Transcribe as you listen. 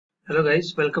Hello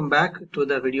guys, welcome back to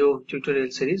the video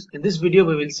tutorial series. In this video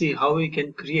we will see how we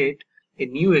can create a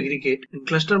new aggregate in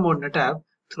cluster mode Netapp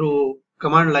through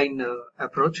command line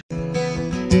approach.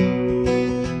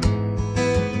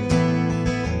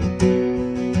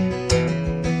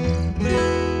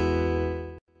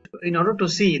 In order to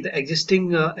see the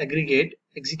existing aggregate,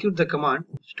 execute the command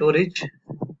storage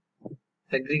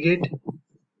aggregate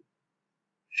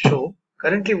show.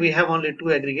 Currently we have only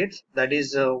two aggregates, that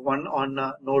is one on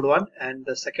node 1 and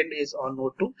the second is on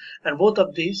node 2, and both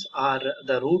of these are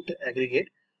the root aggregate.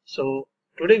 So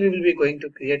today we will be going to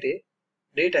create a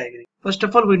data aggregate. First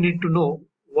of all, we need to know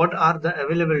what are the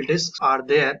available disks are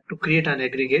there to create an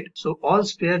aggregate. So all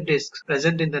spare disks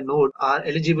present in the node are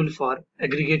eligible for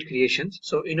aggregate creations.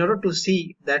 So in order to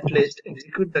see that list,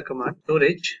 execute the command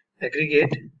storage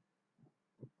aggregate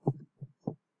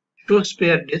show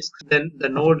spare disks, then the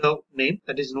node name,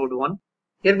 that is node 1.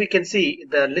 Here we can see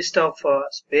the list of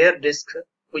spare disks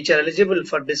which are eligible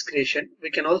for disk creation.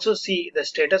 We can also see the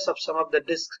status of some of the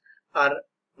disks are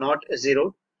not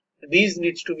zeroed. These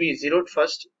needs to be zeroed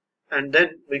first and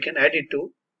then we can add it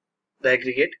to the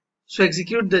aggregate. So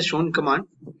execute the shown command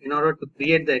in order to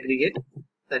create the aggregate,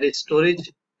 that is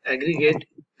storage aggregate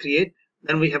create.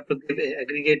 Then we have to give a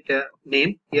aggregate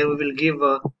name. Here we will give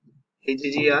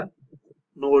AGGR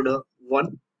node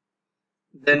 1.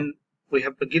 Then we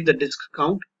have to give the disk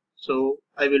count, so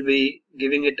I will be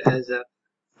giving it as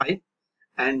 5,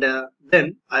 and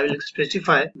then I will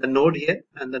specify the node here,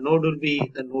 and the node will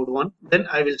be the node 1. Then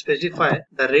I will specify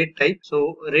the RAID type.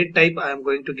 So RAID type I am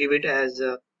going to give it as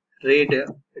RAID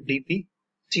DP.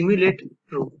 Simulate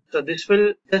true. So this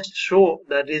will just show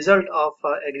the result of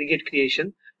aggregate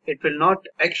creation. It will not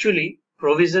actually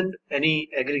provision any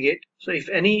aggregate. So if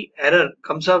any error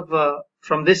comes up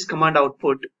from this command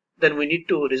output, then we need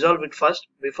to resolve it first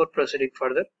before proceeding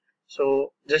further.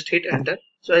 So just hit enter.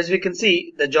 So as we can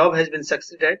see, the job has been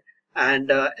succeeded,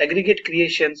 and aggregate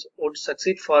creations would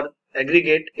succeed for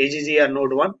aggregate AGGR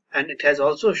node 1, and it has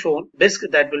also shown disk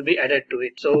that will be added to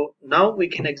it. So now we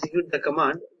can execute the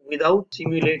command without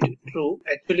simulate true,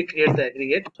 actually create the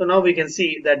aggregate. So now we can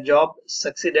see that job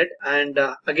succeeded, and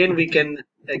again we can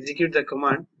execute the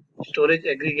command storage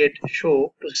aggregate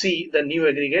show to see the new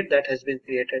aggregate that has been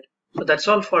created. So that's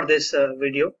all for this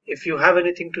video. If you have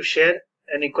anything to share,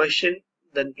 any question,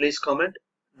 then please comment.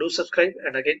 Do subscribe,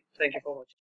 and again, thank you for watching.